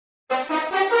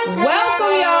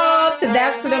Welcome, y'all, to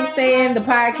That's What I'm Saying, the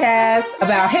podcast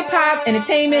about hip hop,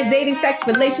 entertainment, dating, sex,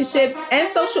 relationships, and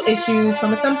social issues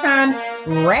from a sometimes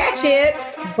ratchet,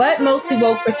 but mostly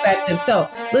woke perspective. So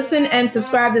listen and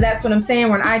subscribe to That's What I'm Saying.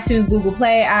 We're on iTunes, Google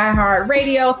Play,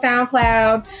 iHeartRadio,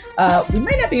 SoundCloud. We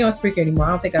might not be on Spreaker anymore.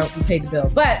 I don't think we paid the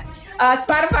bill, but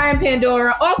Spotify and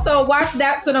Pandora. Also, watch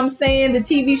That's What I'm Saying, the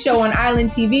TV show on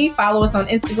Island TV. Follow us on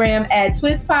Instagram at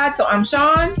TwizPod. So I'm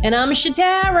Sean. And I'm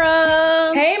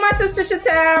Shatara. Hey, my sister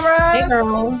Shatara. Hey,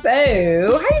 girl.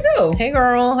 So, how you doing? Hey,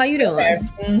 girl. How you doing?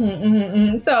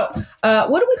 Okay. So,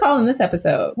 what are we calling this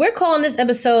episode? We're calling this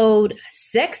episode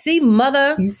Sexy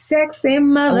Mother. You sexy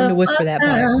mother. I want to whisper that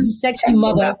part. You sexy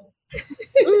mother.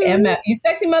 MF. You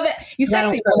sexy mother. You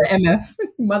sexy mother. MF.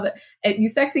 Mother. You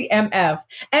sexy MF.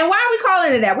 And why are we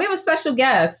calling it that? We have a special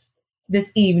guest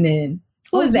this evening.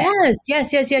 Who is that?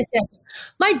 Yes.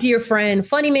 My dear friend,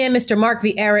 funny man, Mr. Mark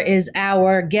Vieira is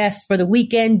our guest for the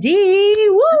weekend. Woo!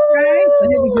 Right, so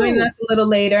he'll be joining us a little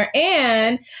later.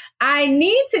 And I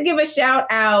need to give a shout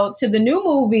out to the new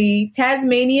movie,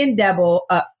 Tasmanian Devil.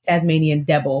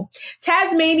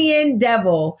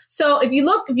 So if you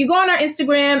go on our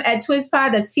Instagram at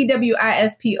TwizPod, that's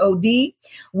TWISPOD,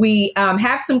 we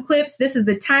have some clips. This is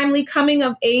the timely coming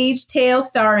of age tale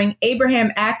starring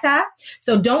Abraham Atta.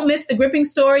 So don't miss the gripping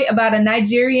story about a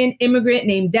Nigerian immigrant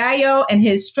named Dayo and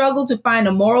his struggle to find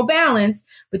a moral balance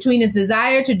between his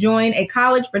desire to join a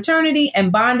college fraternity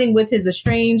and bonding with his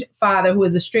estranged father, who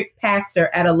is a strict pastor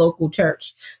at a local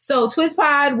church. So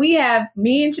TwizPod, me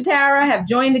and Shatara have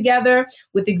joined together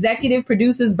with executive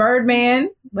producers Birdman,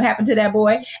 what happened to that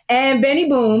boy, and Benny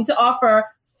Boom to offer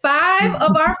 5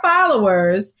 of our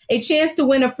followers a chance to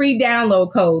win a free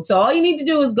download code. So all you need to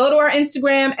do is go to our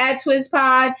Instagram at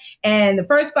TwizPod, and the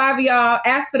first 5 of y'all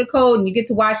ask for the code and you get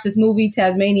to watch this movie,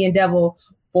 Tasmanian Devil,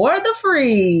 for the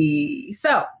free.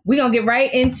 So we're going to get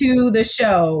right into the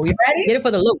show. You ready? Get it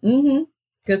for the loop. Mm-hmm.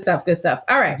 Good stuff.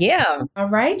 All right. Yeah. All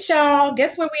right, y'all.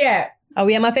 Guess where we at? Oh,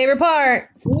 we at my favorite part.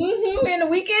 Mm-hmm. We're in the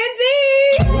weekend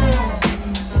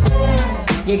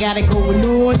tea. You got it going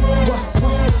on.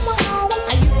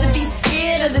 I used to be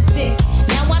scared of the dick.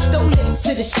 Now I throw lips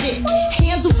to the shit.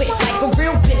 Handle it like a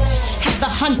real bitch. Have the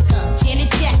hunter,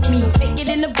 Janet Jack me, take it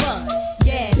in the bud.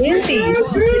 Yeah.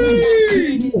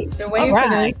 Been waiting for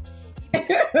this.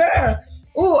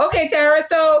 Ooh, okay, Tara.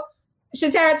 So,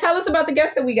 Shatara, tell us about the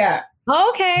guest that we got.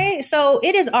 Okay, so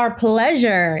it is our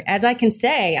pleasure, as I can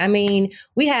say. I mean,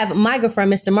 we have my good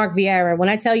friend, Mr. Mark Vieira. When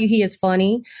I tell you he is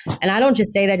funny, and I don't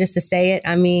just say that just to say it.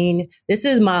 I mean, this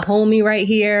is my homie right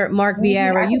here, Mark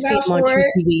Vieira. You've seen him on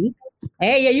True TV.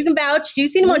 Hey, yeah, you can vouch. You've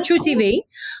seen him on True TV.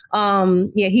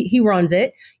 He runs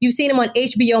it. You've seen him on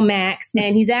HBO Max,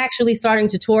 and he's actually starting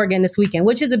to tour again this weekend,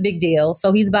 which is a big deal.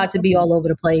 So he's about to be all over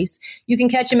the place. You can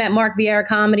catch him at Mark Vieira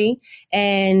Comedy.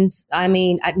 And I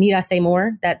mean, need I say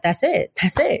more? That's it.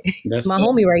 It's my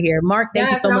homie right here. Mark, thank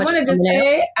you so much. I wanted to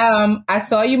say, I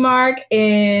saw you, Mark,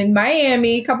 in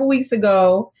Miami a couple weeks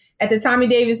ago at the Tommy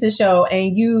Davidson show,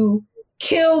 and you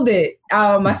killed it.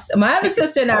 My other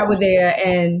sister and I were there,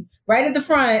 and right at the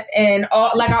front, and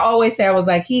like I always say, I was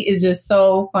like, he is just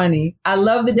so funny. I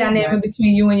love the dynamic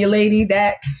between you and your lady.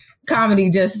 That comedy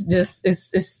just is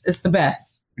the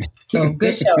best. So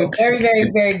good show, very, very,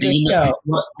 very good show.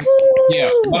 Yeah,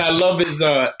 what I love is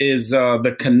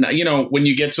when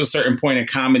you get to a certain point in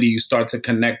comedy, you start to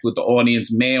connect with the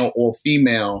audience, male or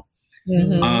female,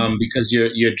 because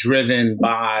you're driven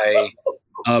by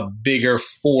a bigger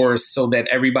force, so that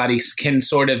everybody can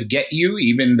sort of get you,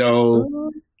 even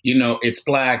though. It's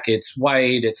black, it's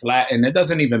white, it's Latin. It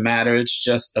doesn't even matter. It's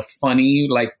just the funny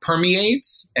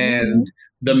permeates. And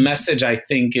the message, I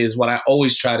think, is what I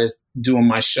always try to do on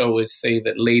my show is say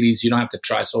that, ladies, you don't have to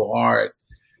try so hard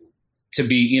to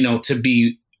be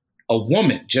a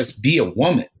woman. Just be a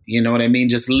woman. You know what I mean?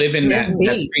 Just live in that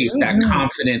space, that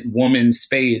confident woman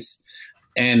space.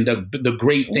 And the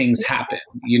great things happen.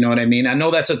 You know what I mean? I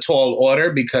know that's a tall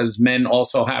order because men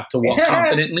also have to walk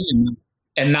confidently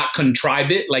and not contrive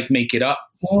it, make it up,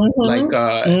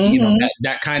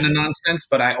 that kind of nonsense.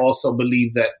 But I also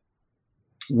believe that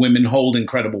women hold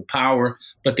incredible power,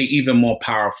 but they're even more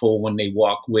powerful when they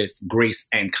walk with grace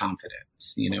and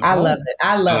confidence. I love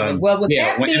it. Well, with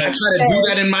that being when I try to do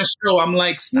that in my show, I'm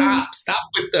like, stop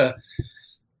with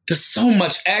there's so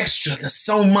much extra, there's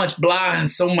so much blah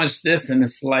and so much this. And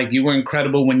it's like, you were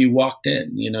incredible when you walked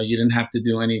in, you didn't have to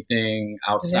do anything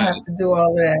outside. You didn't have to do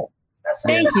all that.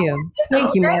 Thank you,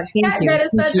 Mark. Thank you. That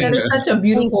is such a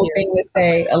beautiful thing to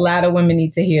say. A lot of women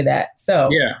need to hear that. So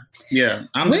yeah.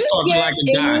 I'm just talking like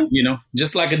a guy,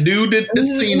 just like a dude that's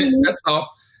seen it. That's all,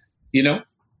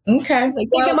 Okay.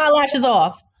 Taking my lashes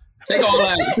off. Take all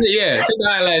that. Yeah, take the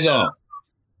eyelash off.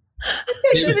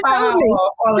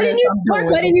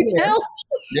 Why didn't you tell?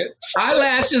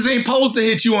 Eyelashes ain't supposed to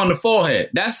hit you on the forehead.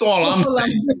 That's all I'm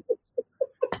saying.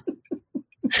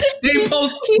 They ain't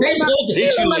supposed to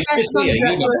hit you like this here.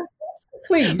 You know?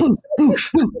 Please.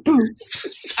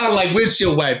 Sound like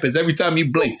windshield wipers every time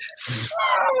you blink.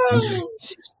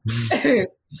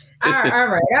 All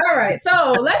right.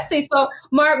 So let's see. So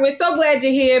Mark, we're so glad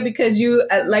you're here because you,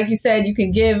 like you said, you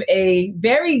can give a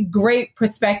very great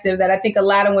perspective that I think a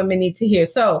lot of women need to hear.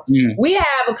 So we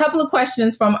have a couple of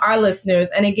questions from our listeners.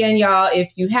 And again, y'all,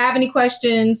 if you have any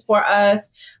questions for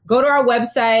us, go to our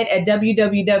website at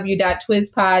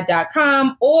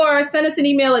www.twizpod.com or send us an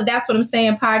email at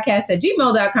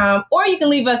that'swhatimsayingpodcast@gmail.com, or you can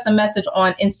leave us a message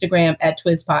on Instagram at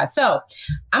TwizPod. So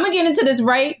I'm going to get into this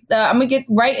I'm going to get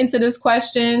right into this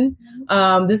question.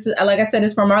 This is, like I said,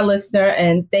 is from our listener,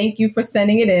 and thank you for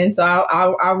sending it in. So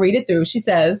I'll read it through. She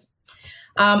says,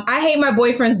 I hate my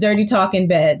boyfriend's dirty talk in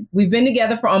bed. We've been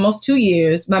together for almost 2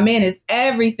 years. My man is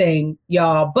everything,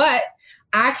 y'all, but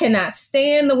I cannot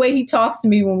stand the way he talks to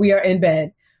me when we are in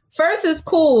bed. First, it's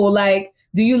cool. Like,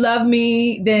 do you love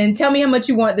me? Then tell me how much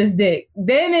you want this dick.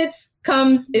 Then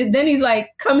then he's like,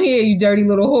 come here, you dirty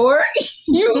little whore.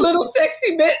 You little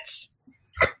sexy bitch.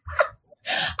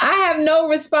 I have no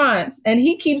response. And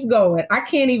he keeps going. I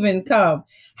can't even come.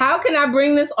 How can I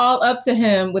bring this all up to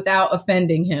him without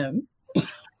offending him?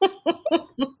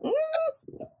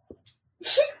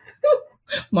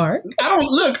 Mark? I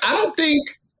don't think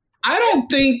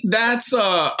that's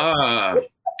a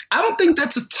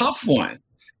tough one.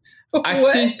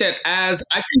 I think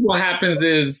what happens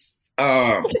is,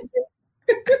 I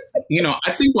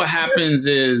think what happens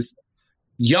is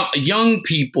young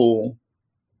people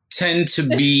tend to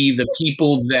be the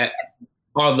people that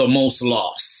are the most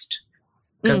lost.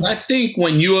 Because I think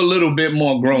when you're a little bit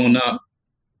more grown up,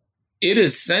 it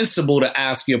is sensible to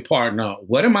ask your partner,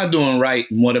 what am I doing right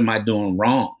and what am I doing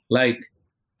wrong? Like,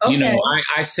 okay.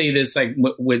 I say this like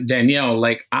with Danielle,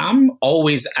 like I'm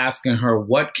always asking her,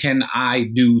 what can I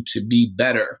do to be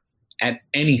better at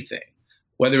anything?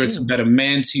 Whether it's a better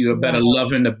man to you, a better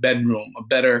lover in the bedroom, a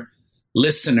better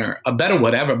listener, a better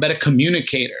whatever, a better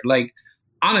communicator. Like,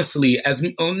 honestly, as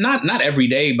not every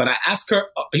day, but I ask her,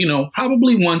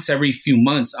 probably once every few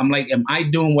months, I'm like, am I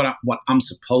doing what I'm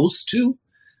supposed to?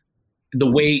 The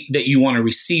way that you want to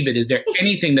receive it? Is there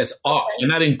anything that's off?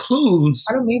 And that includes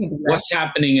what's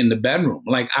happening in the bedroom.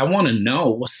 Like, I want to know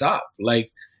what's up. Like,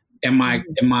 am I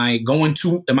doing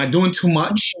too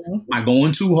much? Am I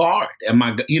going too hard? Am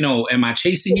I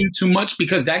chasing you too much?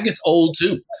 Because that gets old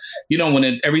too.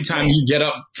 When every time you get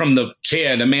up from the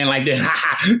chair, the man like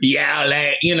that, yeah,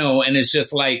 like, and it's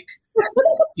just like,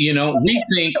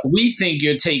 we think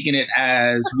you're taking it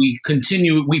as we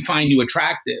find you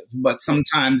attractive, but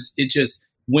sometimes it just,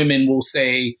 women will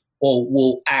say, or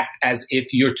will act as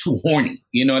if you're too horny.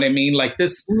 You know what I mean? Like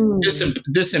this in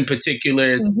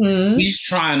particular is, he's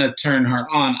trying to turn her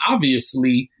on,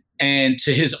 obviously, and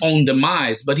to his own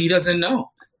demise, but he doesn't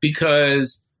know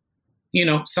because,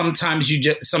 sometimes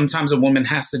a woman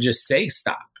has to just say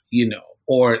stop,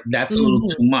 or that's a little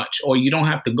too much, or you don't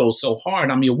have to go so hard.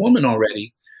 I'm your woman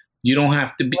already. You don't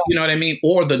have to be, you know what I mean?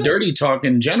 Or the dirty talk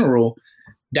in general.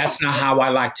 That's not how I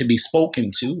like to be spoken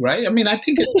to, right? I mean, I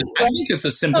think it's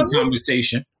a simple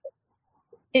conversation.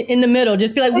 In the middle,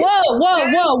 just be like,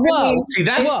 whoa. See,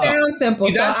 that sounds simple.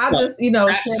 So I'll just, share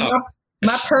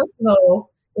my personal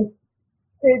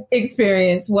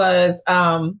experience was,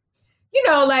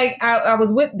 like I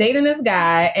was dating this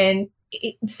guy, and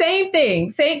same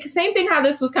thing how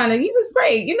this was kind of, he was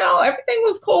great, everything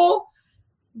was cool.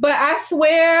 But I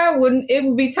swear it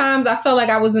would be times I felt like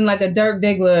I was in like a Dirk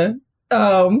Diggler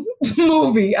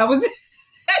movie. I was,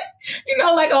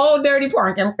 like old dirty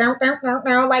porn. Like,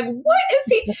 what is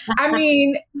he? I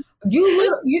mean,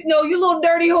 you little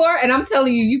dirty whore. And I'm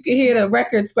telling you, you can hear the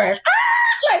record scratch.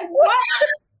 Like, what?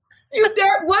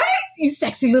 What? You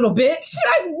sexy little bitch.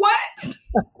 Like, what?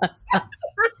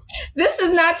 This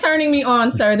is not turning me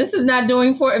on, sir. This is not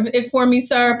doing it for me,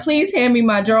 sir. Please hand me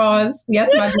my drawers. Yes,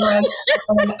 my drawers.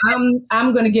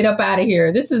 I'm going to get up out of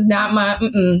here. This is not my,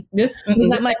 this is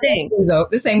not my thing.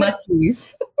 This ain't my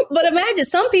skis. But imagine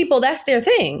some people, that's their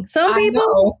thing. Some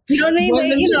people, you know what I mean?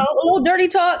 They, a little dirty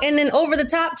talk and then over the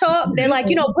top talk. They're like,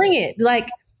 bring it. Like,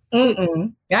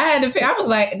 I was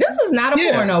like, this is not a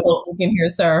porno you can hear,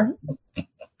 sir.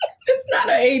 It's not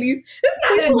an 80s. It's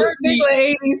not a Dirk Diggler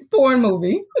 80s porn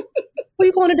movie. Well,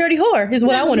 you calling a dirty whore is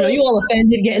what I want to know. You all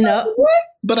offended getting up. What?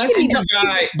 But I think you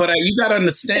got to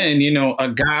understand,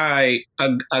 a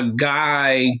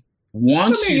guy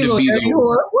wants you to be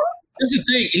those. This is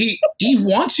the thing. He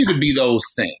wants you to be those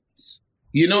things.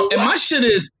 You know, and my shit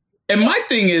is, and my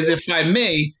thing is, if I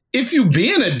may, if you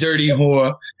being a dirty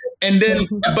whore and then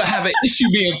but have an issue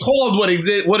being called what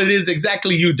it is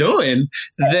exactly you doing,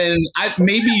 then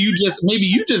maybe you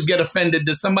just get offended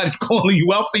that somebody's calling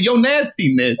you out for your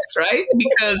nastiness, right?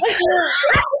 Because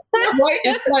right,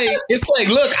 it's like,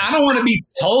 look, I don't want to be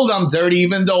told I'm dirty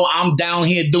even though I'm down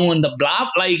here doing the blob,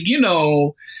 like, you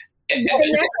know.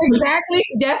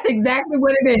 That's exactly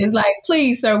what it is. Like,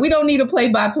 please, sir, we don't need a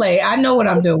play-by-play. I know what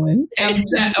I'm doing.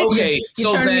 Exactly. Okay,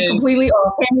 you're turning me completely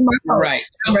off. Hand me my phone. Right.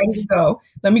 I'm ready to go.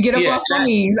 Let me get up off my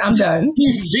knees. I'm done.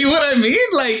 You see what I mean?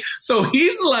 Like, so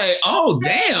he's like, oh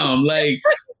damn, like,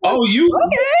 oh you.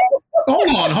 Okay. Hold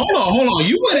on.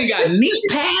 You went and got knee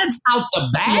pads out the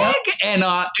bag, and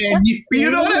you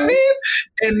know what I mean?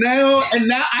 And now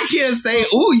I can't say,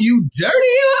 "Ooh, you dirty."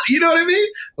 You know what I mean?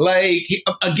 Like,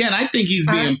 again, I think he's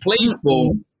being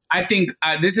playful. I think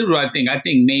this is what I think. I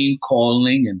think name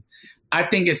calling, and I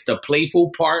think it's the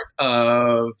playful part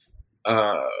of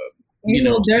you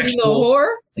know, dirty little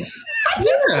whore.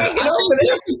 Yeah,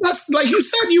 that's like you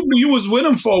said. You was with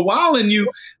him for a while, and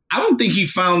I don't think he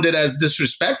found it as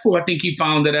disrespectful. I think he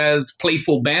found it as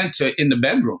playful banter in the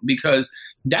bedroom, because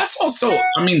that's also,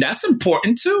 I mean, that's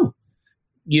important too,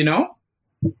 you know?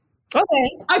 Okay.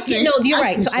 I think, no, you're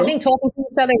right. So. I think talking to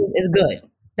each other is good.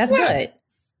 That's good.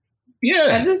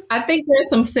 Yeah. I think there's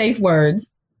some safe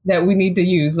words that we need to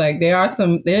use. Like there's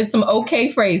some okay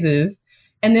phrases.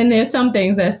 And then there's some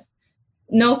things that's,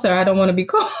 no, sir, I don't want to be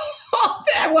called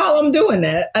that while I'm doing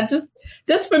that.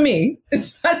 Just for me.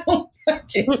 I don't like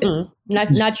it.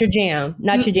 Not your jam.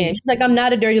 Not your jam. She's like, I'm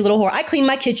not a dirty little whore. I clean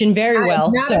my kitchen very well.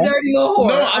 I'm not a dirty little whore.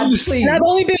 No, I'm just clean. I've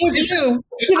only been with you.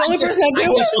 You're the only person I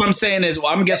guess what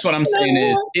I'm saying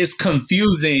is, it's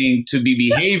confusing to be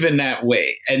behaving that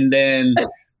way. And then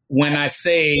when I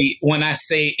say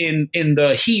in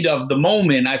the heat of the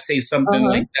moment, I say something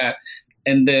like that.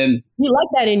 And then you like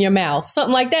that in your mouth,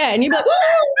 something like that. And you're like,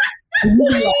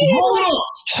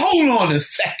 hold on a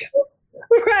second.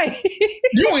 Right.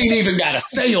 You ain't even got to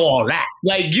say all that.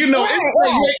 Like, you know, it's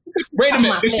like, wait a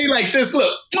minute. Is she like this?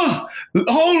 Look, hold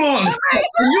on a second.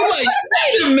 And you're like,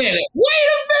 wait a minute.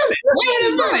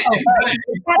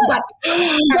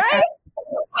 Right?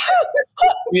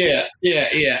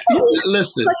 Yeah.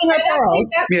 Listen.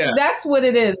 That's what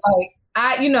it is.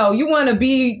 Like, you want to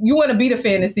be the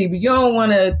fantasy, but you don't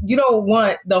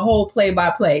want the whole play by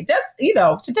play. Just,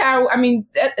 Shatara, I mean,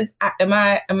 am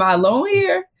I alone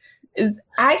here?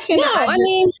 I think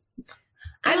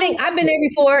I've been there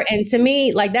before, and to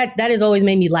me, like that has always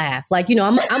made me laugh. Like, I'm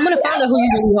gonna find out who you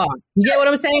really are. You get what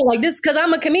I'm saying? Like this, because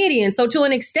I'm a comedian, so to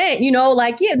an extent,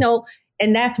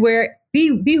 and that's where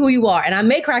be who you are. And I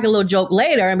may crack a little joke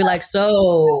later and be like,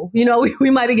 so, we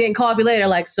might be getting coffee later.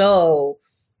 Like, so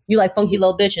you like funky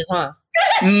little bitches, huh?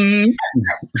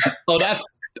 Oh,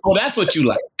 that's what you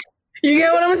like. You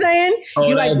get what I'm saying?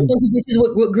 You like funky bitches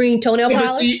with green toenail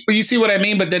polish? You see what I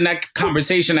mean? But then that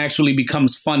conversation actually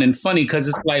becomes fun and funny, because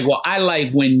it's like, well, I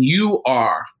like when you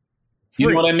are.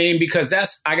 You know what I mean? Because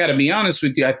I got to be honest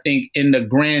with you. I think in the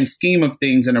grand scheme of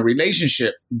things in a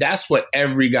relationship, that's what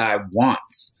every guy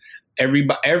wants.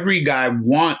 Every guy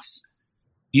wants,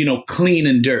 clean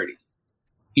and dirty.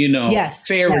 Yes,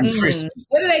 fair and frisky.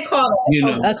 What do they call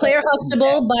it? A Claire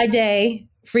Huxtable by day,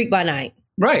 freak by night.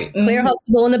 Right. Claire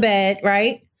Huxtable in the bed,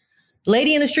 right?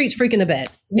 Lady in the streets, freak in the bed.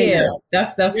 Yeah.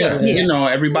 That's what it is.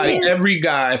 Every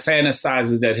guy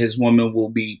fantasizes that his woman will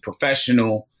be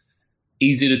professional,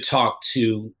 easy to talk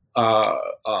to,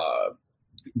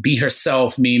 be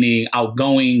herself, meaning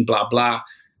outgoing, blah, blah.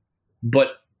 But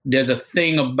there's a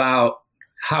thing about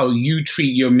how you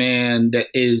treat your man that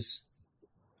is,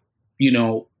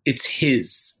 it's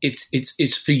his.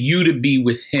 It's for you to be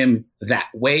with him that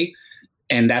way.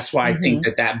 And that's why I think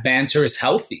that banter is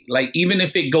healthy. Like, even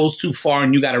if it goes too far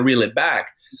and you got to reel it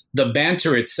back, the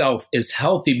banter itself is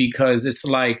healthy, because it's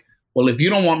like, well, if you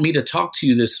don't want me to talk to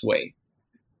you this way,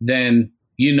 then,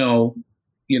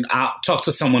 I'll talk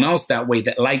to someone else that way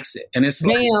that likes it. And it's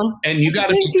like, and you got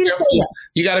to be careful.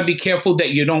 You got to be careful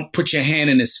that you don't put your hand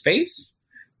in his face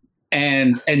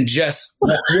and just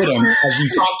walk with him as you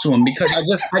talk to him, because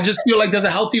I just feel like there's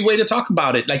a healthy way to talk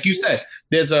about it. Like you said,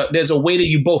 there's a way that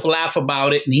you both laugh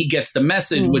about it and he gets the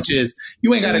message, which is,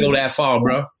 you ain't got to go that far,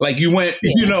 bro. Like you went,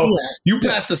 you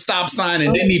passed the stop sign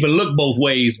and didn't even look both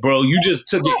ways, bro. You just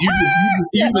took it.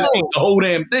 You just ate the whole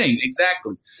damn thing.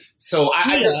 Exactly. So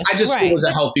I just feel it was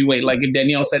a healthy way. Like if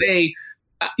Danielle said, hey,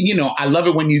 I love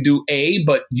it when you do A,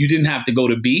 but you didn't have to go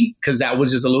to B because that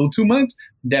was just a little too much.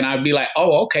 Then I'd be like,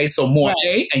 oh, okay, so more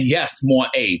A, and yes, more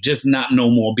A, just no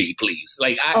more B, please.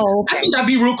 Like I think I'd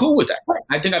be real cool with that.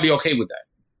 I think I'd be okay with that.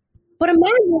 But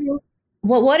imagine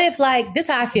well, what if like this?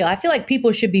 Is how I feel. I feel like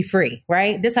people should be free,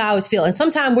 right? This is how I always feel. And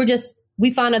sometimes we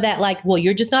find out that like, well,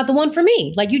 you're just not the one for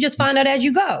me. Like you just find out as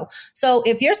you go. So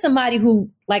if you're somebody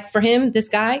who like for him, this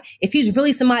guy, if he's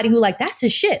really somebody who like, that's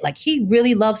his shit. Like he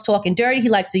really loves talking dirty. He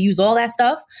likes to use all that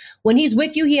stuff. When he's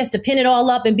with you, he has to pin it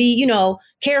all up and be, you know,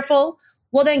 careful.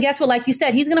 Well, then guess what? Like you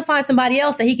said, he's going to find somebody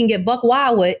else that he can get buck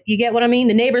wild with. You get what I mean?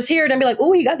 The neighbors hear it and be like,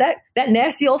 oh, he got that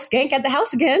nasty old skank at the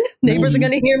house again. Neighbors are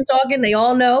going to hear him talking. They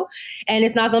all know. And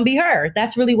it's not going to be her.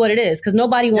 That's really what it is. Because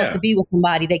nobody wants to be with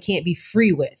somebody they can't be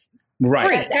free with. Right.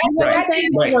 Free.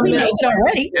 We know it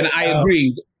already. And I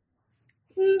agree.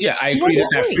 Yeah, I agree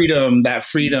that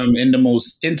freedom in the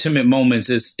most intimate moments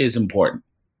is important.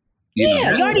 You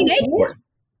know, you already naked.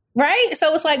 Right?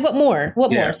 So it's like, what more?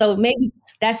 What more? So maybe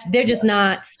they're just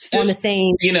not on the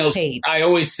same page. I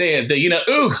always say it that, you know,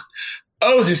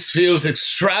 oh, this feels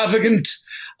extravagant.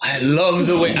 I love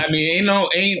the way, I mean,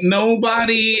 ain't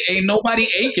nobody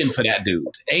aching for that dude.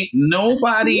 Ain't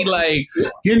nobody like,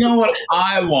 you know what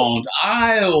I want?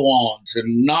 I want a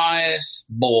nice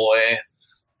boy.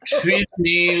 Treat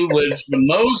me with the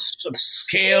most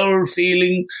upscale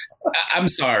feeling. I'm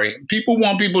sorry. People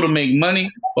want people to make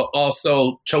money, but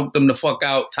also choke them the fuck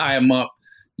out, tie them up,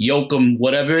 yoke them,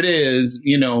 whatever it is,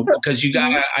 you know, because you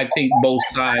got, I think both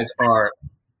sides are,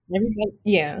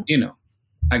 you know,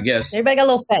 I guess. Everybody got a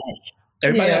little fetish.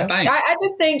 Everybody got things. I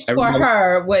just think for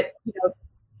her,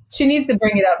 she needs to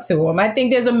bring it up to him. I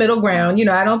think there's a middle ground. You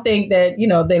know, I don't think that, you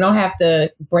know, they don't have to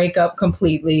break up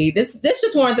completely. This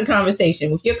just warrants a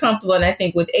conversation. If you're comfortable, and I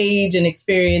think with age and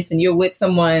experience and you're with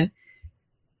someone,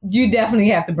 you definitely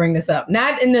have to bring this up.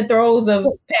 Not in the throes of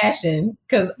passion,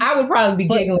 because I would probably be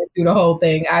giggling through the whole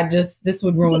thing. This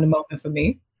would ruin the moment for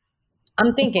me.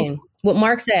 I'm thinking what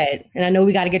Mark said, and I know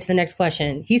we got to get to the next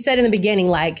question. He said in the beginning,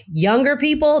 like younger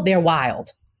people, they're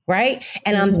wild. Right.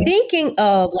 And I'm thinking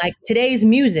of like today's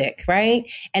music.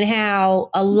 Right. And how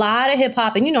a lot of hip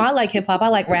hop, and, you know, I like hip hop, I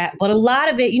like rap, but a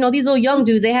lot of it, you know, these little young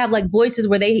dudes, they have like voices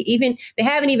where they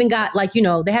haven't even got like, you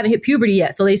know, they haven't hit puberty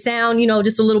yet. So they sound, you know,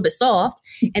 just a little bit soft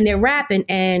and they're rapping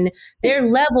and their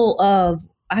level of,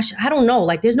 I don't know,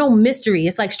 like there's no mystery.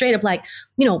 It's like straight up like,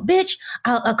 you know, bitch,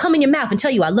 I'll come in your mouth and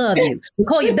tell you I love you and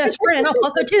call your best friend. I'll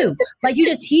fuck her too. Like you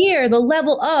just hear the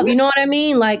level of, you know what I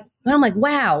mean? Like, and I'm like,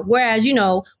 wow. Whereas, you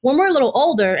know, when we're a little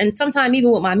older and sometimes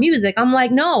even with my music, I'm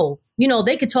like, no, you know,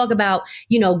 they could talk about,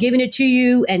 you know, giving it to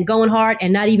you and going hard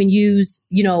and not even use,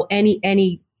 you know,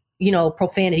 any, you know,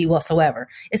 profanity whatsoever.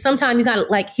 It's sometimes you gotta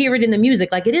like hear it in the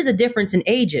music. Like it is a difference in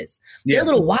ages. Yeah. They're a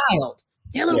little wild.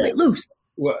 They're a little bit loose.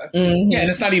 Well, yeah, and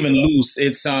it's not even loose.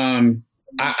 It's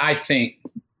I think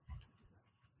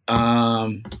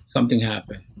something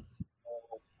happened.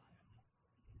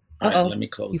 All right, let me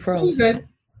close. You froze. Good.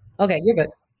 Okay, you're good.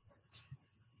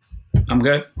 I'm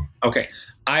good. Okay.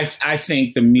 I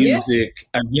think the music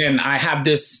again. I have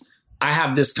this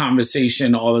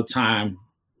conversation all the time.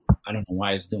 I don't know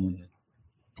why it's doing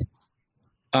it.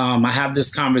 I have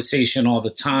this conversation all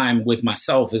the time with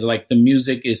myself. Is like the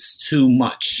music is too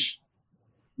much.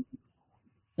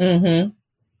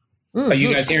 Are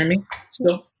you guys hearing me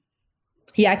still?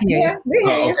 Yeah, I can hear you.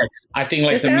 Oh, okay. I think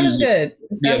like the music.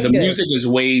 The music is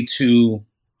way too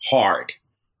hard.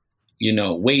 You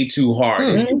know, way too hard.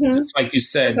 It's like you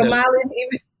said. Like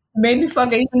maybe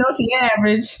fuck it, even though she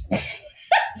average.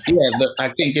 I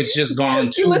think it's just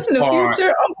gone too you listen far. To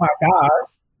Future? Oh my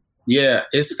gosh. Yeah,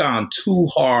 it's gone too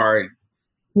hard.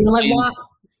 You know, like WAP?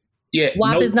 Yeah.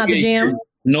 WAP is not the jam?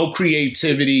 No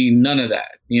creativity, none of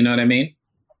that. You know what I mean?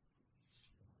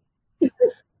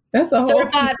 That's a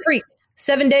certified freak.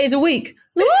 7 days a week.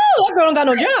 Ooh, that girl don't got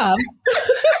no job.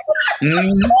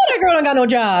 That girl don't got no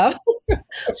job.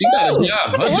 She got a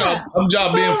job. Her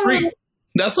job being free.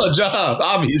 That's her job,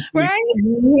 obviously. Right?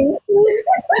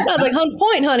 Sounds like Hunts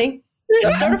Point, honey. You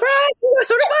got certified? You got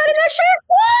certified in that shit?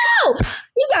 Whoa!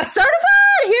 You got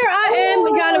certified? Here I am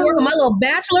trying to work on my little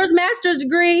bachelor's, master's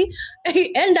degree,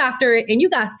 and doctorate, and you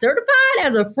got certified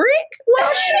as a freak?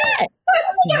 Well, shit.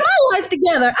 Get my life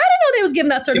together. I didn't know they was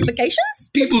giving out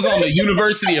certifications. People's on the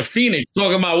University of Phoenix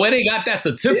talking about where they got that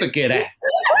certificate at.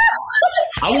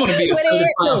 I want to be a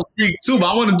certified freak too, but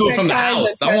I want to do it from the house.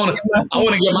 I want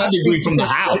to get my degree from the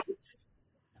house.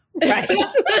 Right.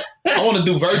 I want to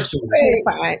do virtual.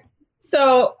 Right.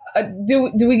 So,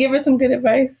 do we give her some good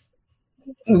advice?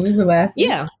 We were laughing.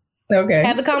 Yeah. Okay.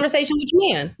 Have a conversation with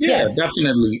your man. Yeah, yes.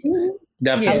 Definitely.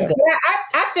 Definitely. Yeah.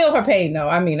 I feel her pain though.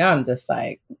 I mean, I'm just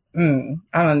like,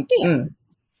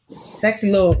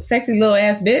 sexy little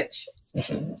ass bitch.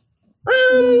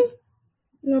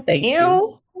 No, thank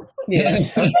you. Yeah.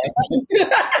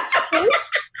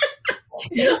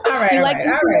 All right.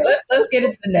 Let's get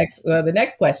into the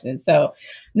next question. So,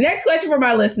 the next question from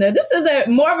our listener. This is a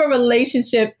more of a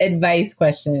relationship advice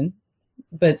question,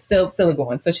 but still a good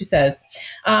one. So she says,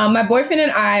 my boyfriend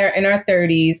and I are in our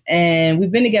 30s, and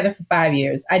we've been together for 5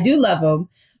 years. I do love him,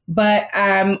 but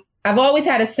I've always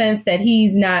had a sense that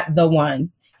he's not the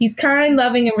one. He's kind,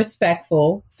 loving, and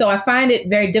respectful. So I find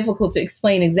it very difficult to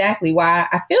explain exactly why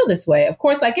I feel this way. Of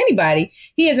course, like anybody,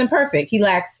 he isn't perfect. He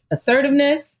lacks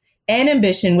assertiveness and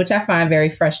ambition, which I find very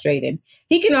frustrating.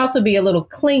 He can also be a little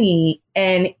clingy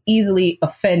and easily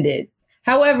offended.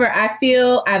 However, I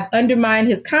feel I've undermined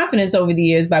his confidence over the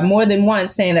years by more than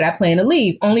once saying that I plan to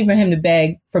leave, only for him to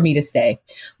beg for me to stay.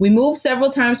 We moved several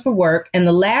times for work, and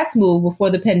the last move before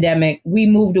the pandemic, we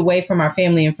moved away from our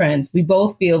family and friends. We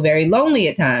both feel very lonely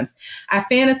at times. I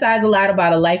fantasize a lot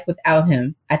about a life without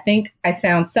him. I think I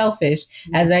sound selfish,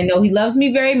 as I know he loves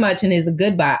me very much and is a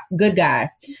good guy.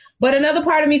 But another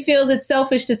part of me feels it's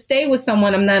selfish to stay with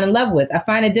someone I'm not in love with. I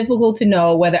find it difficult to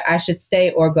know whether I should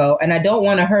stay or go, and I don't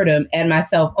want to hurt him and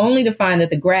myself, only to find that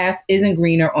the grass isn't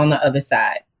greener on the other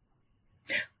side.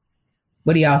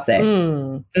 What do y'all say?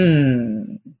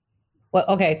 Well,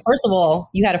 okay, first of all,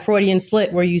 you had a Freudian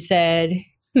slip where you said,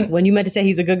 when you meant to say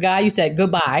he's a good guy, you said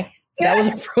goodbye. That was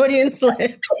a Freudian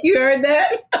slip. You heard that?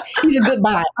 He's a good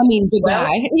guy. Good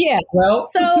guy. Yeah. Well,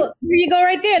 so there you go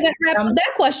right there. That wraps up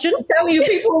that question. I'm telling you,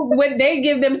 people, when they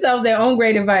give themselves their own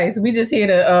great advice, we just here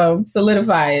to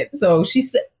solidify it. So she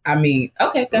said,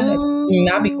 okay, go ahead.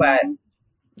 I'll be quiet.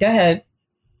 Go ahead.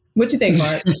 What you think,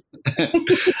 Mark?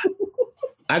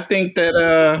 I think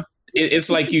that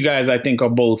it's like you guys, I think, are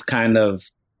both kind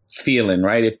of feeling,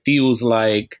 right? It feels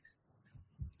like,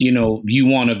 you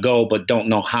want to go, but don't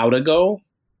know how to go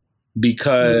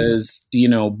because,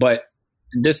 but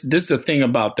this is the thing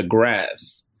about the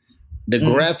grass.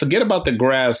 Forget about the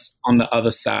grass on the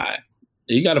other side.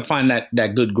 You got to find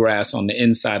that good grass on the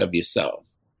inside of yourself.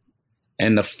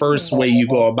 And the first way you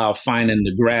go about finding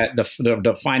the grass,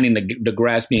 finding the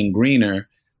grass being greener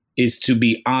is to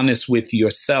be honest with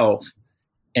yourself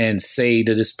and say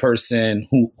to this person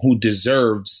who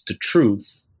deserves the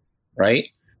truth, right?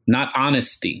 Not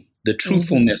honesty, the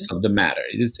truthfulness of the matter.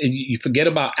 You forget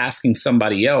about asking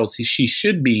somebody else. She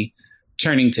should be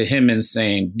turning to him and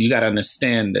saying, you got to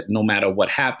understand that no matter what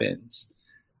happens,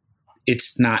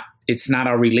 it's not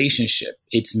our relationship.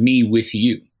 It's me with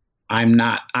you. I'm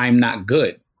not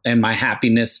good. And my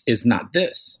happiness is not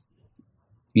this.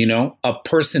 A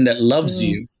person that loves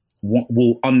you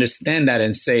will understand that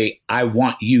and say, I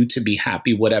want you to be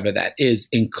happy, whatever that is,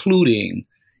 including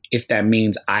if that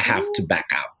means I have to back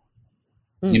out.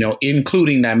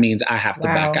 Including that means I have to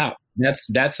back out. That's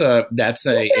a Who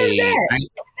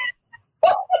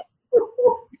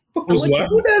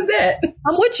does that?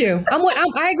 I'm with you.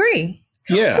 I agree.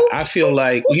 Yeah, I feel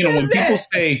like, when people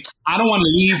say, I don't want to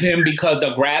leave him because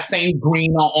the grass ain't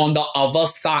greener on the other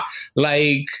side,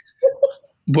 like,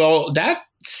 well, that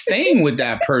staying with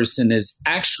that person is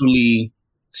actually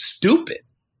stupid.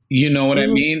 You know what I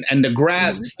mean? And the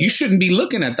grass, you shouldn't be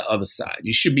looking at the other side.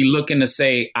 You should be looking to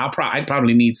say, I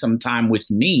probably need some time with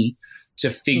me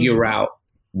to figure out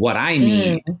what I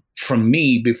need from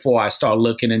me before I start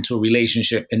looking into a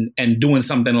relationship and doing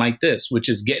something like this, which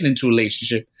is getting into a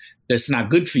relationship that's not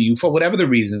good for you for whatever the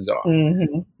reasons are.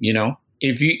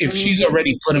 If she's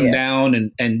already put him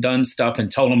down and done stuff and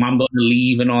told him I'm going to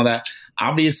leave and all that,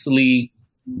 obviously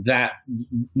that,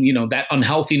 that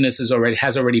unhealthiness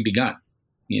has already begun.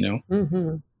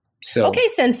 So okay,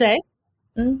 Sensei.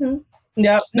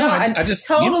 Yeah, no, I just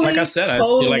totally, like I said, I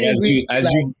feel like as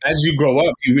you grow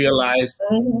up, you realize,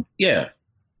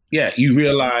 you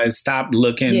realize stop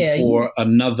looking for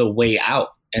another way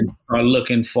out and start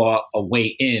looking for a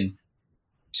way in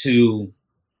to,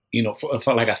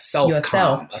 for like a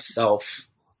self-calm, a self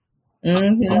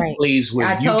place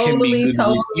where you can be good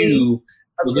with you.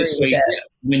 So this way,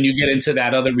 when you get into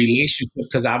that other relationship,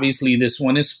 because obviously this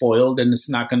one is spoiled and it's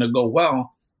not going to go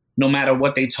well, no matter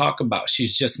what they talk about,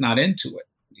 she's just not into it,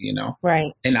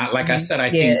 Right. And I said, I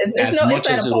think as much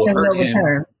as it'll hurt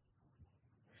him,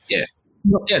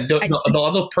 the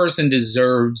other person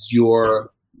deserves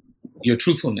your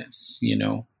truthfulness,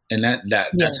 and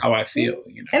that's how I feel.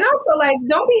 And also, like,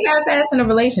 don't be half-assed in a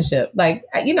relationship. Like,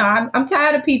 I'm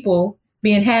tired of people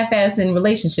being half-assed in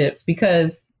relationships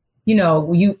because.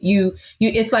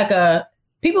 It's like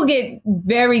people get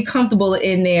very comfortable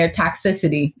in their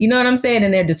toxicity, you know what I'm saying? In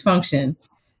their dysfunction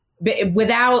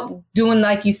without doing,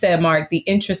 like you said, Mark, the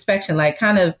introspection, like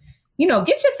kind of,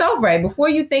 get yourself right before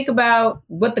you think about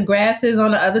what the grass is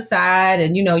on the other side.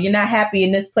 And, you're not happy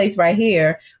in this place right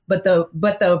here, but the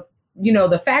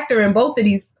factor in both of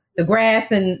these, the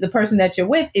grass and the person that you're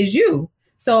with is you.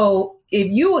 So if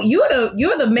you're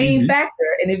the main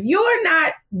factor, and if you're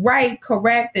not right,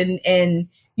 correct, and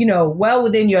well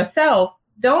within yourself,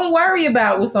 don't worry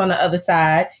about what's on the other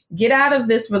side. Get out of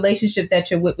this relationship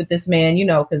that you're with this man,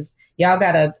 because y'all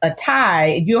got a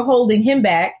tie. You're holding him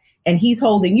back and he's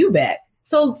holding you back.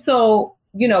 So,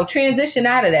 transition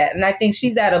out of that. And I think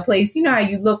she's at a place, how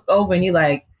you look over and you're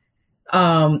like,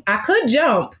 I could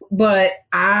jump, but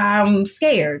I'm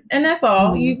scared. And that's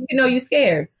all. You're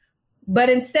scared. But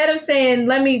instead of saying,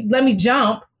 let me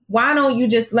jump, why don't you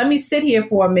just let me sit here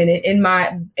for a minute in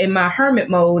my hermit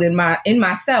mode, in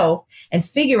myself, and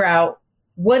figure out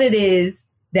what it is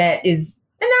that is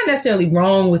not necessarily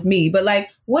wrong with me, but like,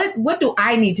 what do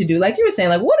I need to do? Like you were saying,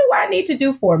 like, what do I need to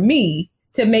do for me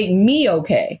to make me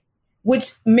okay?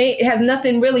 Which has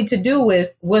nothing really to do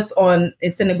with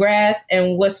it's in the grass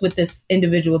and what's with this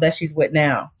individual that she's with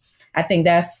now. I think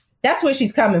that's where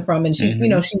she's coming from. And she's,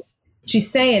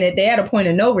 she's saying it. They had a point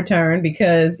of no return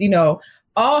because,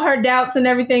 all her doubts and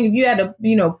everything, if you had to,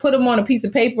 put them on a piece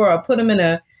of paper or put them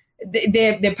in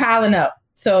they're piling up.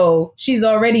 So she's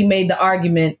already made the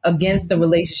argument against the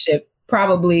relationship,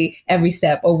 probably every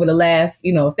step over the last,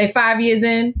 if they're 5 years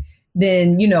in,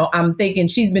 then, I'm thinking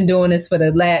she's been doing this for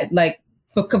the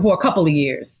for a couple of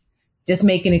years, just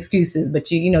making excuses.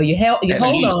 But you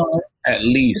hold on. At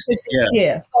least.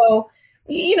 Yeah. So,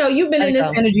 you've been in this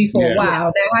energy for a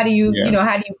while. Now, how do you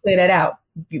clear that out?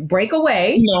 You break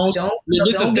away. Don't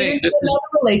get into another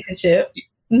relationship.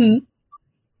 Mm-hmm.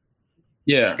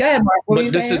 Yeah. Go ahead, Mark.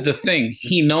 But this is the thing.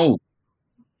 He knows.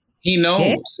 He knows.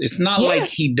 Yeah. It's not like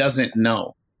he doesn't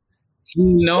know. He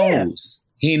knows.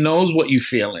 Yeah. He knows what you're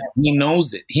feeling. He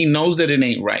knows it. He knows that it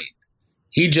ain't right.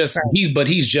 He's just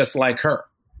like her.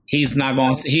 He's not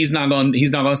going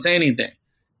to say anything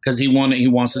because he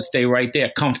wants to stay right there,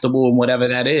 comfortable and whatever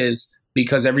that is.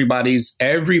 Because everybody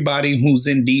who's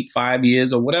in deep 5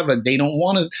 years or whatever, they don't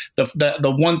want to.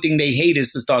 The one thing they hate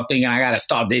is to start thinking, I got to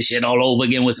start this shit all over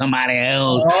again with somebody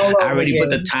else. I already put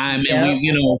the time in.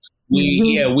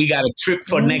 We got a trip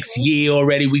for next year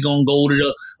already. We gonna go to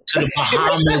the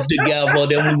Bahamas together.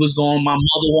 Then my mother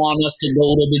want us to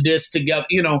go to this together.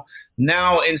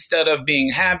 Now instead of being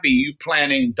happy, you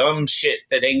planning dumb shit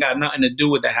that ain't got nothing to do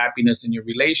with the happiness in your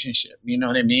relationship. You know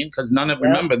what I mean? Because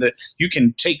remember that you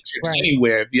can take trips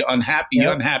anywhere. If you're unhappy,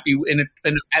 you're unhappy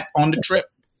on the trip.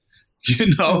 You're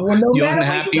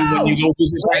unhappy when you go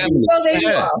visit family.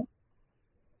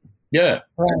 Yeah.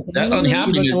 Right. That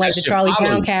unhappiness. Looking like the Charlie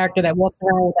Brown character that walks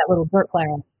around with that little dirt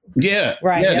cloud. Yeah.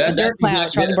 Right. Yeah, the dirt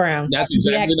cloud, Charlie Brown. That's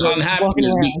exactly the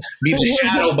unhappiness. Be the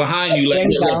shadow behind you. Like,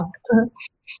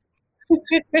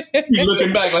 you're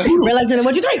looking back like, we're like,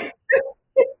 what you think?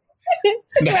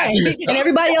 Right. And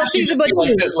everybody else sees it but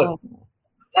you. Like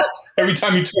every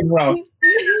time you turn around.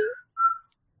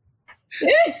 Sis,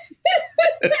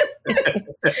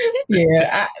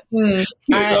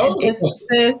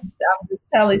 I'm just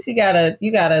telling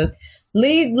you gotta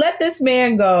let this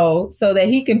man go so that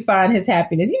he can find his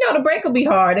happiness. The break will be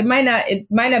hard. It might not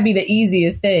be the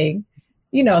easiest thing,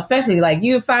 especially like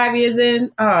you're 5 years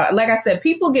in. Like I said,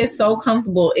 people get so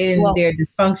comfortable in their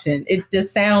dysfunction. It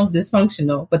just sounds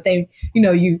dysfunctional, but they,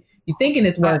 you thinking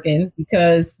it's working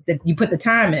because you put the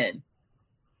time in.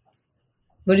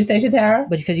 What'd you say, Shatara?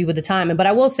 But because you put the time in. But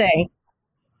I will say,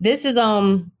 this is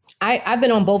I've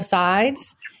been on both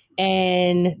sides,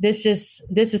 and this is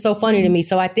so funny to me.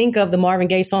 So I think of the Marvin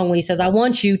Gaye song when he says, "I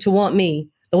want you to want me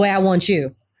the way I want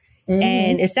you,"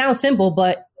 and it sounds simple,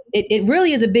 but it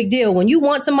really is a big deal. When you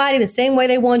want somebody the same way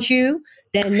they want you,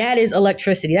 then that is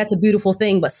electricity. That's a beautiful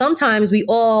thing. But sometimes we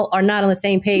all are not on the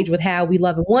same page with how we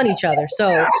love and want each other.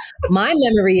 So my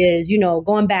memory is,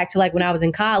 going back to like when I was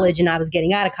in college and I was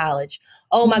getting out of college.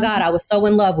 Oh my God, I was so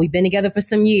in love. We've been together for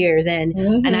some years.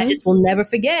 And I just will never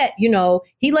forget, he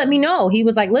let me know. He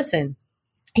was like, listen,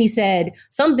 he said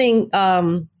something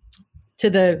to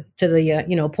the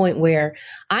point where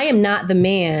I am not the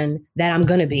man that I'm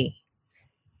going to be.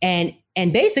 And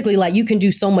basically, like, you can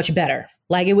do so much better.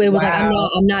 Like it was like, I'm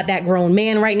not that grown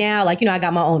man right now. Like, I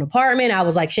got my own apartment. I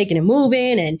was like shaking and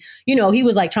moving, and he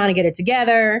was like trying to get it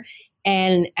together.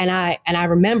 And I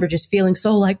remember just feeling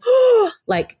so like,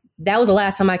 like that was the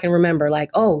last time I can remember, like,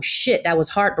 oh shit, that was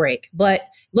heartbreak. But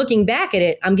looking back at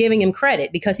it, I'm giving him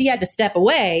credit because he had to step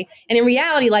away. And in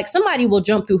reality, like, somebody will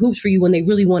jump through hoops for you when they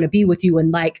really want to be with you.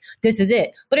 And like, this is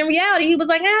it. But in reality, he was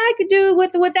like, I could do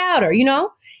without her,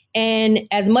 And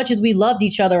as much as we loved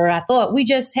each other, I thought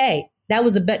that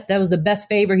was the best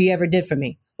favor he ever did for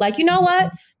me. Like, you know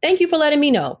what? Thank you for letting me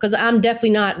know, because I'm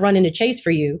definitely not running a chase for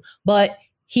you. But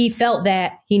he felt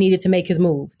that he needed to make his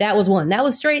move. That was one. That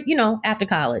was straight, after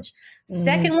college.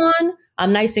 Second one,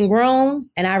 I'm nice and grown.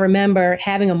 And I remember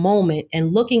having a moment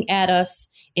and looking at us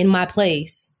in my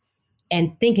place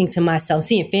and thinking to myself,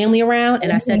 seeing family around.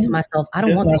 And I said to myself, I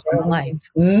don't want this for my life.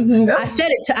 I said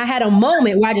it. I had a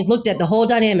moment where I just looked at the whole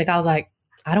dynamic. I was like,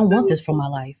 I don't want this for my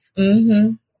life.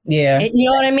 Yeah. And, you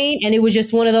know what I mean? And it was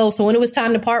just one of those. So when it was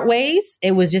time to part ways,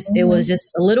 it was just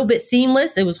a little bit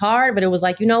seamless. It was hard, but it was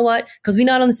like, you know what? Because we're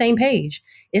not on the same page.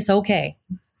 It's okay.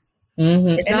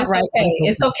 It's not right. Okay.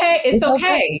 It's okay. It's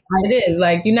okay. It is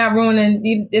like you're not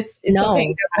ruining. It's okay.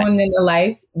 You're not ruining the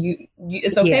life.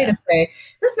 It's okay to say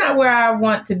that's not where I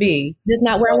want to be. This is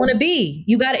not where I want to be.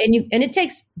 You got to, and it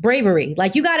takes bravery.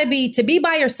 Like you got to be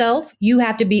by yourself. You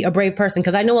have to be a brave person.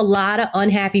 Because I know a lot of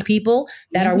unhappy people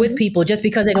that are with people just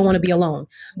because they don't want to be alone.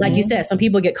 Like you said, some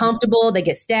people get comfortable. They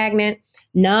get stagnant.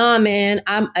 Nah, man.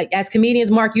 As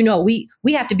comedians, Mark,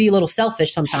 we have to be a little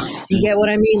selfish sometimes. You get what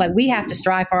I mean? Like we have to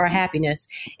strive for our happiness.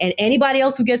 And anybody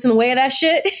else who gets in the way of that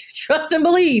shit, trust and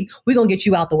believe, we're gonna get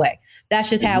you out the way. That's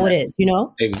just how it is,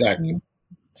 Exactly.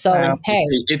 So hey,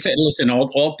 listen.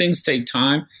 All things take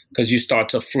time because you start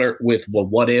to flirt with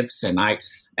what ifs, and I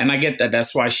get that.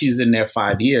 That's why she's in there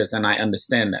 5 years, and I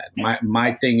understand that.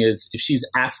 My thing is, if she's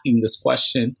asking this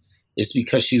question, it's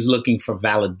because she's looking for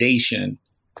validation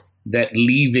that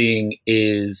leaving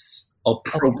is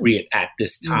appropriate at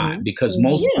this time, because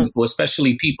most people,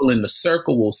 especially people in the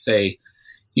circle, will say,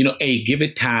 hey, give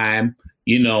it time,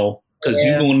 because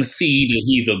you're going to see that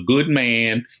he's a good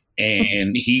man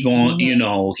and he going,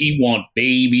 he want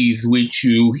babies with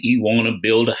you. He want to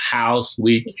build a house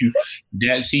with you.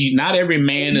 Not every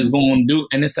man is going to do,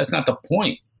 and that's not the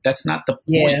point. That's not the point.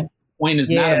 The point is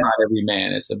not about every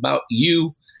man. It's about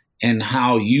you and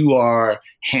how you are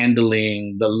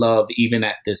handling the love even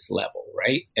at this level,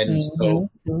 right? And so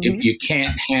if you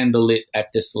can't handle it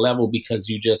at this level because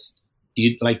you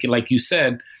like you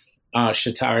said,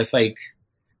 Shatara, it's like,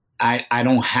 I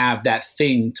don't have that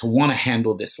thing to want to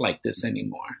handle this like this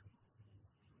anymore.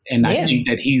 And I think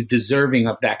that he's deserving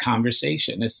of that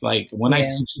conversation. It's like when I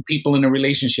see two people in a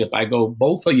relationship, I go,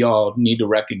 both of y'all need to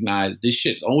recognize this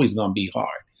shit's always going to be hard.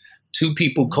 Two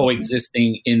people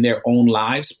coexisting in their own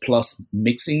lives, plus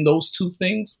mixing those two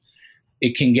things,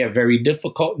 it can get very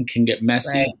difficult and can get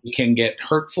messy. Right. It can get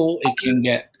hurtful. It can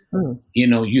get,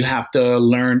 you have to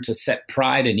learn to set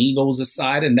pride and egos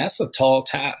aside. And that's a tall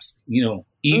task.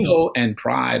 Ego and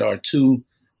pride are two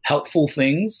helpful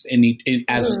things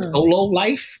as a solo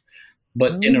life,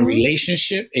 but in a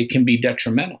relationship, it can be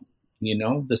detrimental.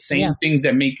 The same things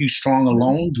that make you strong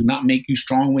alone do not make you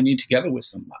strong when you're together with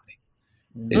somebody.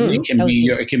 It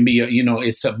can be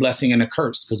it's a blessing and a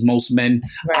curse because most men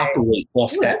operate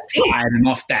off that pride and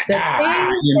off that.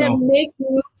 That make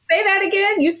you say that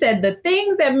again. You said the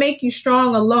things that make you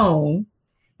strong alone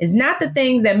is not the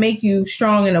things that make you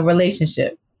strong in a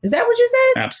relationship. Is that what you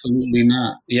said? Absolutely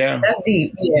not. Yeah, that's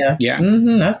deep. Yeah, yeah.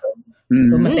 That's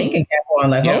put my thinking cap on.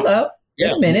 Like, hold up.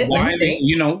 Wait a minute.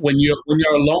 When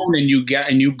you're alone and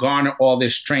you garner all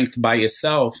this strength by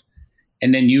yourself,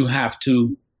 and then you have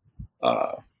to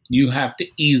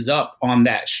ease up on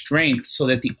that strength so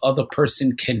that the other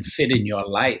person can fit in your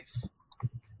life.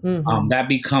 That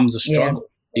becomes a struggle.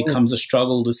 It becomes a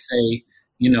struggle to say,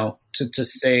 to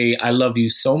say, I love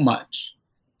you so much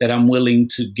that I'm willing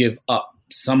to give up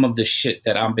some of the shit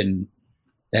that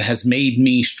that has made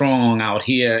me strong out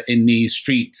here in these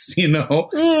streets,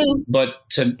 but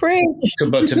to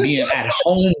be at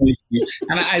home with you.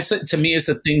 And I said, to me, it's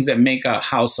the things that make a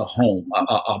house a home,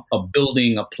 a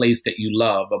building, a place that you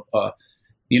love,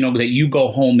 that you go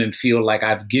home and feel like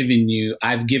I've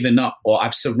given up, or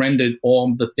I've surrendered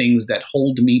all the things that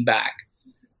hold me back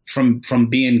from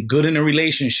being good in a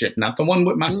relationship, not the one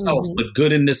with myself, but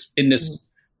good in this.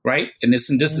 Right. And this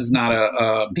is not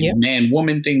a man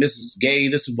woman thing. This is gay.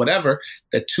 This is whatever,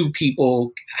 that two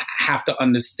people have to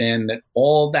understand that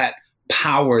all that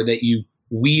power that you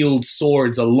wield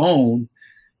swords alone,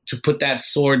 to put that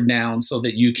sword down so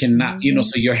that you cannot,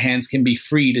 so your hands can be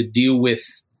free to deal with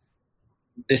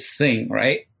this thing.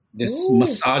 Right. This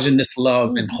misogynist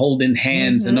love and holding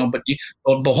hands and all, but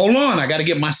hold on, I got to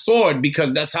get my sword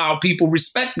because that's how people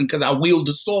respect me, because I wield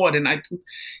the sword and I,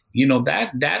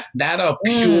 that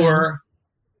pure,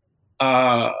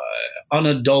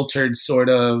 unadulterated sort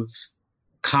of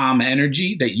calm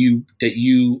energy that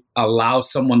you allow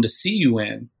someone to see you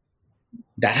in,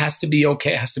 that has to be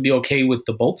okay. It has to be okay with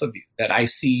the both of you, that I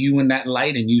see you in that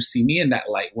light and you see me in that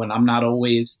light when I'm not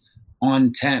always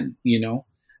on 10,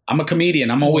 I'm a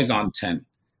comedian. I'm always on 10.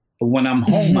 But when I'm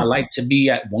home, I like to be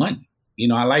at 1.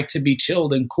 I like to be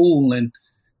chilled and cool and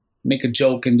make a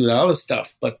joke and do the other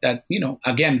stuff. But that,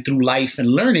 again, through life and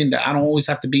learning, that I don't always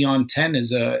have to be on 10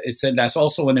 that's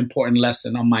also an important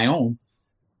lesson on my own,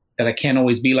 that I can't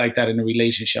always be like that in a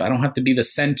relationship. I don't have to be the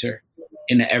center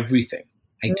in everything.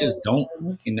 I just don't,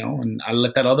 and I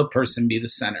let that other person be the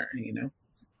center,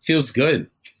 Feels good.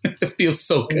 It feels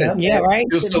so good. Yeah, right.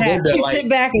 Feels so good that, sit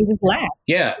back and just laugh.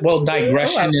 Yeah. Well,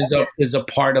 digression is a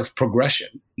part of progression.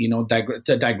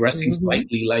 Digressing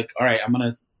slightly. Like, all right, I'm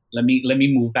gonna let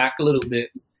me move back a little bit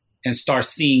and start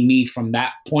seeing me from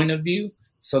that point of view,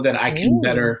 so that I can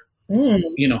better,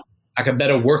 I can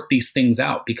better work these things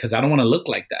out, because I don't want to look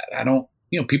like that. I don't.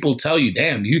 People tell you,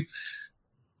 damn,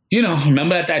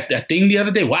 remember that thing the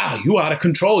other day? Wow, you were out of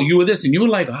control. You were this, and you were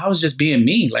like, I was just being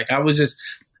me. Like I was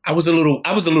a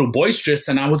little boisterous,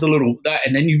 and I was a little,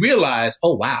 and then you realize,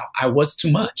 oh wow, I was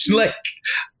too much. Like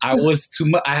I was too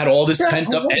much. I had all this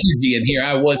pent up energy, and here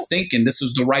I was thinking this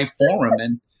was the right forum,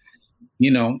 and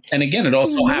and again, it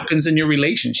also happens in your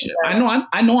relationship. I know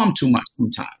I'm too much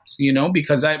sometimes,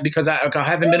 because I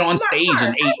haven't been on stage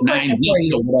in 8-9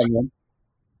 weeks or whatever.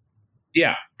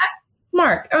 Yeah,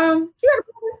 Mark,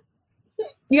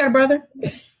 you got a brother?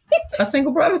 A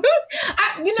single brother?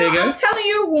 I'm telling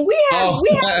you, when we have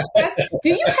do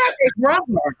you have a brother?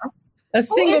 A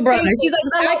single brother. She's like,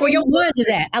 I like where your mind is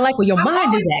at. I like where your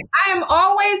mind is at. I am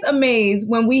always amazed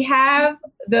when we have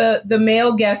the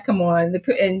male guests come on,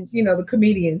 the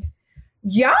comedians.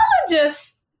 Y'all are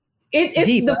just, it's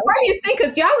deep, the funniest thing,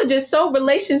 because y'all are just so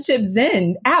relationship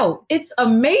zen out. It's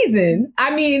amazing.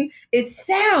 I mean, it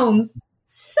sounds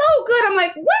so good. I'm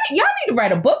like, what? Y'all need to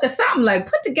write a book or something, like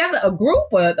put together a group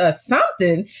or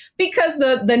something, because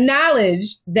the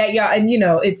knowledge that y'all, and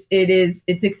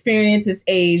it's experience, it's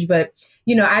age, but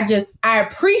I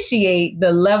appreciate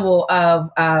the level of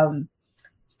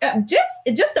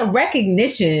just a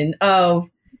recognition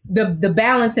of the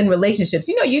balance in relationships.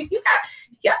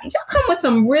 Y'all come with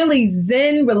some really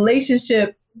zen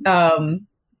relationship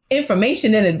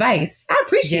information and advice. I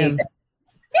appreciate that.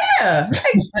 Yeah,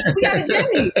 we got a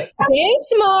Jimmy.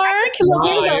 Thanks, Mark.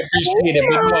 I appreciate it.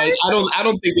 I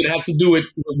don't think it has to do with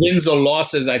wins or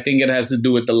losses. I think it has to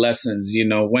do with the lessons.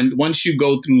 Once you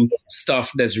go through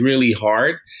stuff that's really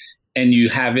hard, and you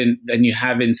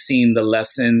haven't seen the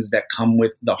lessons that come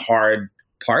with the hard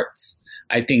parts,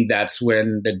 I think that's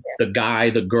when the guy,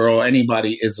 the girl,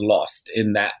 anybody is lost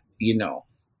in that.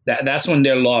 That's when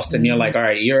they're lost, and you're like, all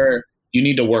right, you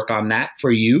need to work on that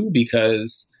for you,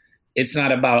 because it's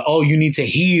not about, you need to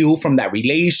heal from that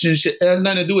relationship. It has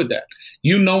nothing to do with that.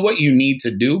 You know what you need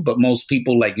to do, but most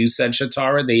people, like you said,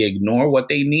 Shatara, they ignore what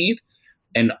they need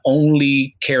and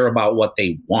only care about what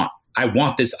they want. I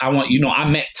want this. I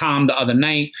met Tom the other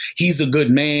night. He's a good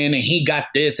man, and he got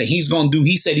this, and he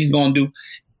said he's going to do.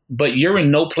 But you're in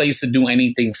no place to do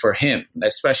anything for him,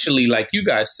 especially like you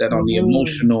guys said, on the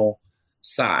emotional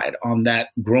side, on that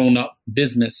grown-up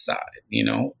business side.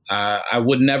 I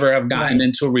would never have gotten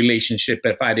into a relationship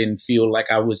if I didn't feel like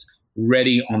I was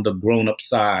ready on the grown-up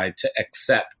side to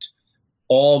accept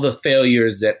all the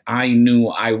failures that I knew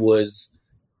I was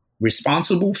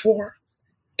responsible for,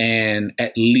 and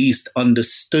at least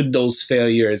understood those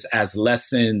failures as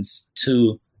lessons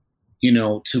to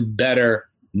better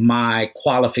my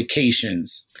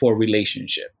qualifications for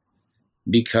relationship.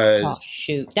 Because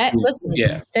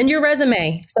send your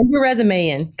resume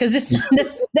in, because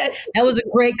that was a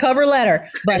great cover letter,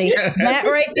 buddy. That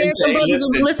right there, some brothers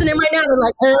are listening right now. They're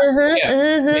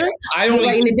like, I'm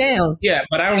writing it down. Yeah,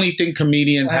 but I only think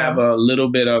comedians have a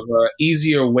little bit of a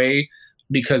easier way,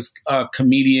 because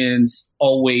comedians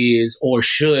always or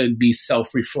should be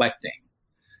self-reflecting,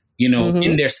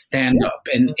 in their stand-up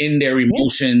and in their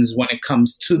emotions when it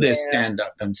comes to their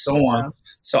stand-up and so on.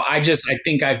 So I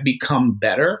think I've become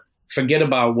better. Forget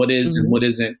about what is and what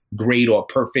isn't great or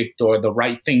perfect or the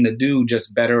right thing to do,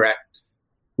 just better at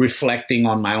reflecting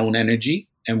on my own energy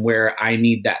and where I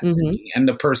need that to be, and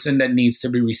the person that needs to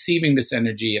be receiving this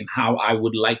energy and how I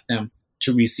would like them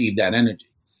to receive that energy,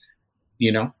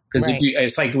 because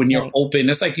it's like when you're open,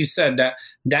 it's like you said,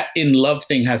 that in love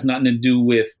thing has nothing to do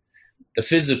with the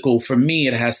physical. For me,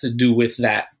 it has to do with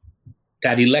that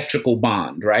electrical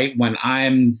bond, right? When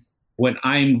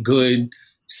I'm good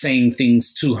saying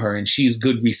things to her and she's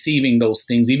good receiving those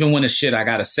things, even when it's shit I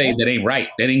gotta say that ain't right,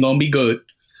 that ain't gonna be good.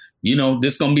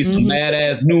 This gonna be some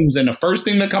badass news, and the first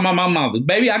thing that come out my mouth is,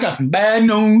 "Baby, I got some bad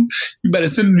news. You better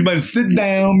sit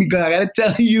down because I gotta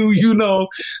tell you,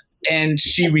 And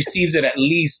she receives it, at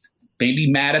least, maybe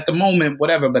mad at the moment,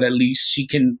 whatever, but at least she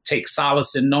can take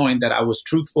solace in knowing that I was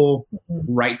truthful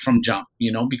right from jump,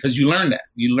 because you learn that.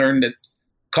 You learn that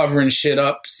covering shit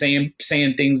up, saying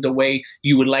things the way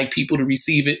you would like people to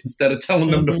receive it instead of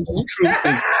telling them the full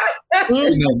truth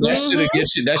That should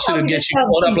have get you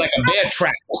caught up like a bear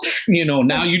trap.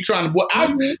 Now you trying to.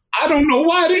 I don't know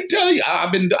why I didn't tell you.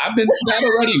 I've been that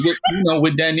already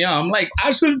with Danielle. I'm like,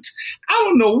 I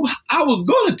don't know. I was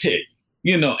gonna tell you.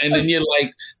 And then you're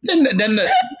like,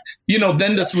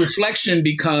 then this reflection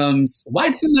becomes,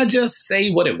 why didn't I just say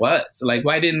what it was? Like,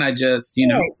 why didn't I just,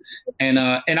 and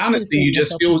honestly, you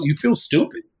feel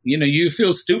stupid. You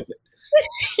feel stupid.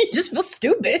 You just feel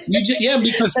stupid.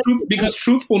 Because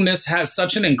truthfulness has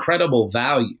such an incredible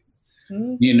value,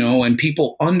 and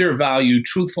people undervalue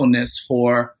truthfulness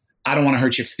for, I don't want to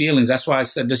hurt your feelings. That's why I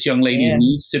said this young lady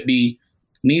needs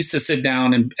to sit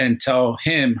down and tell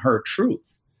him her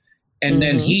truth. And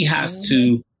then he has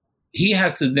to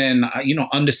then,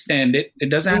 understand it.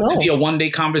 It doesn't have to be a one-day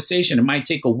conversation. It might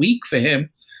take a week for him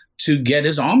to get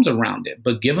his arms around it,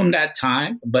 but give him that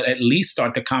time, but at least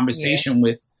start the conversation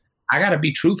with, I got to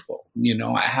be truthful.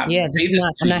 I have to say this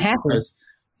to you because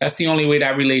that's the only way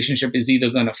that relationship is either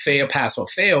going to pass or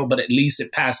fail, but at least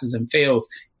it passes and fails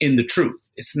in the truth.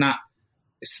 It's not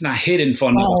hidden for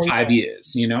another 5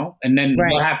 years, And then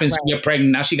what happens when you're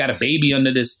pregnant? Now she got a baby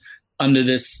under this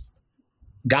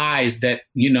guise that,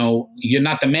 you're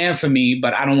not the man for me,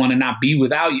 but I don't want to not be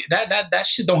without you. That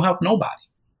shit don't help nobody.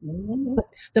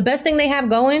 The best thing they have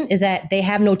going is that they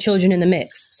have no children in the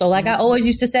mix. So like I always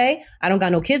used to say, I don't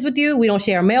got no kids with you. We don't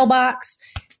share a mailbox.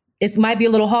 It might be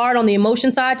a little hard on the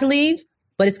emotion side to leave,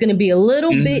 but it's going to be a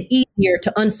little bit easier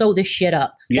to unsew this shit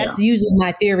up. Yeah. That's usually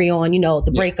my theory on,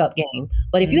 the breakup game.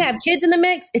 But if you have kids in the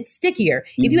mix, it's stickier.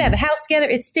 If you have a house together,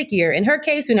 it's stickier. In her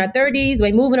case, we're in our 30s,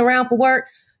 we're moving around for work.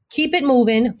 Keep it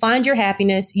moving. Find your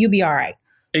happiness. You'll be all right.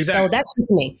 Exactly. So that's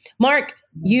me. Mark,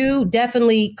 you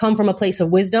definitely come from a place of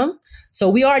wisdom. So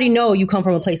we already know you come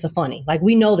from a place of funny. Like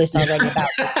we know this already about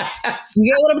you.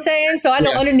 You get what I'm saying? So I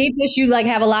know underneath this, you like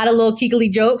have a lot of little kickly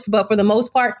jokes, but for the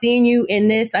most part, seeing you in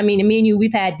this, I mean, me and you,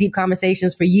 we've had deep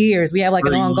conversations for years. We have like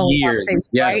an ongoing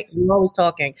conversation, right? We're always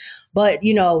talking. But,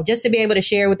 just to be able to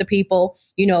share with the people,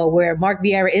 where Mark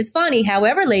Vieira is funny.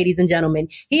 However, ladies and gentlemen,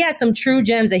 he has some true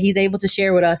gems that he's able to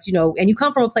share with us, and you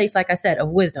come from a place, like I said,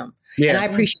 of wisdom. Yeah. And I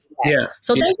appreciate that. Yeah.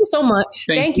 So thank you so much.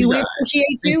 Thank you. We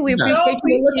appreciate you. We appreciate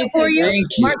you. We're looking for you.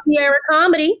 Mark Vieira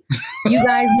Comedy. You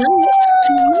guys know.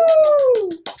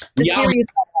 The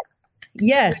serious.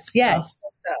 Yes.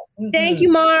 Thank you,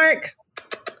 Mark.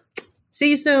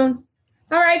 See you soon.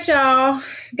 All right, y'all.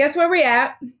 Guess where we're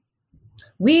at?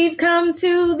 We've come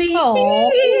to the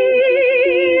end.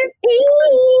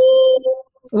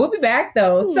 We'll be back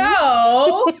though.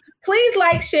 So please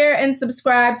like, share, and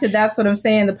subscribe to That's What I'm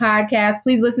Saying, the podcast.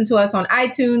 Please listen to us on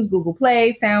iTunes, Google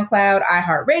Play, SoundCloud,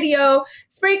 iHeartRadio,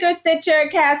 Spreaker, Stitcher,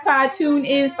 CastPod,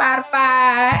 TuneIn,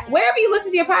 Spotify, wherever you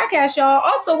listen to your podcast, y'all.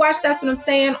 Also watch That's What I'm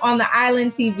Saying on the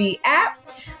Island TV app.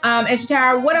 And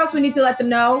Shatara, what else we need to let them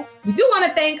know? We do want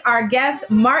to thank our guest,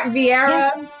 Mark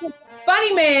Vieira,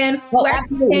 funny man. Well,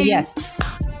 absolutely, yes.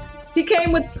 He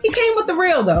came with the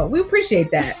real though. We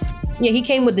appreciate that. Yeah, he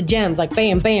came with the gems, like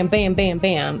bam, bam, bam, bam,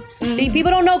 bam. See, people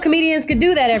don't know comedians could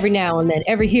do that every now and then,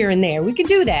 every here and there. We could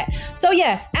do that. So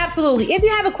yes, absolutely. If you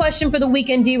have a question for the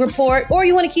Weekend D Report, or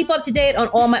you want to keep up to date on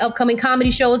all my upcoming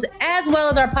comedy shows, as well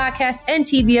as our podcast and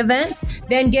TV events,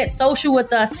 then get social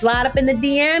with us. Slide up in the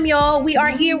DM, y'all. We are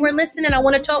here. We're listening. I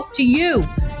want to talk to you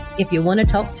if you want to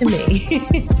talk to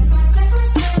me.